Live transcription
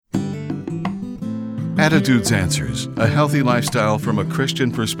Attitudes Answers, a healthy lifestyle from a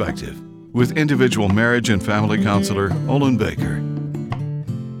Christian perspective, with individual marriage and family counselor Olin Baker.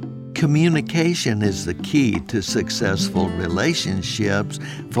 Communication is the key to successful relationships,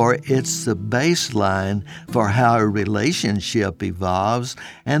 for it's the baseline for how a relationship evolves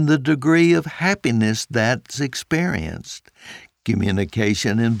and the degree of happiness that's experienced.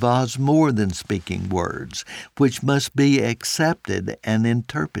 Communication involves more than speaking words, which must be accepted and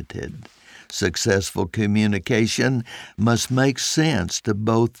interpreted. Successful communication must make sense to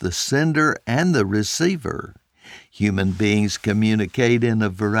both the sender and the receiver. Human beings communicate in a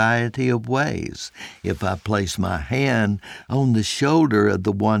variety of ways. If I place my hand on the shoulder of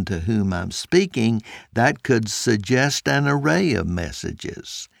the one to whom I'm speaking, that could suggest an array of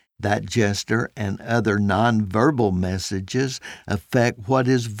messages. That gesture and other nonverbal messages affect what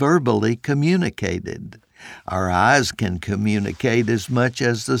is verbally communicated. Our eyes can communicate as much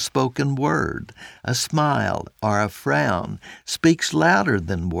as the spoken word. A smile or a frown speaks louder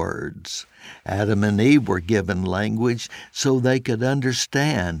than words. Adam and Eve were given language so they could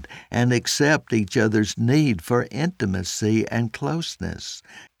understand and accept each other's need for intimacy and closeness.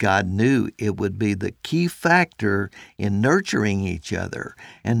 God knew it would be the key factor in nurturing each other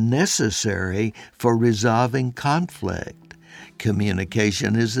and necessary for resolving conflict.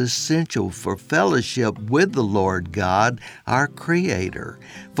 Communication is essential for fellowship with the Lord God, our Creator,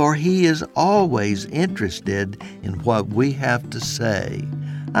 for He is always interested in what we have to say.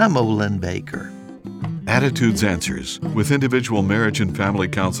 I'm Olin Baker. Attitudes Answers, with individual marriage and family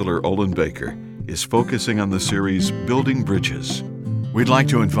counselor Olin Baker, is focusing on the series Building Bridges. We'd like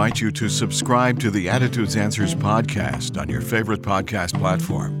to invite you to subscribe to the Attitudes Answers podcast on your favorite podcast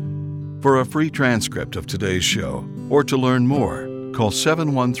platform. For a free transcript of today's show, or to learn more, call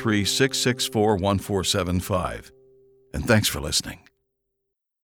 713-664-1475. And thanks for listening.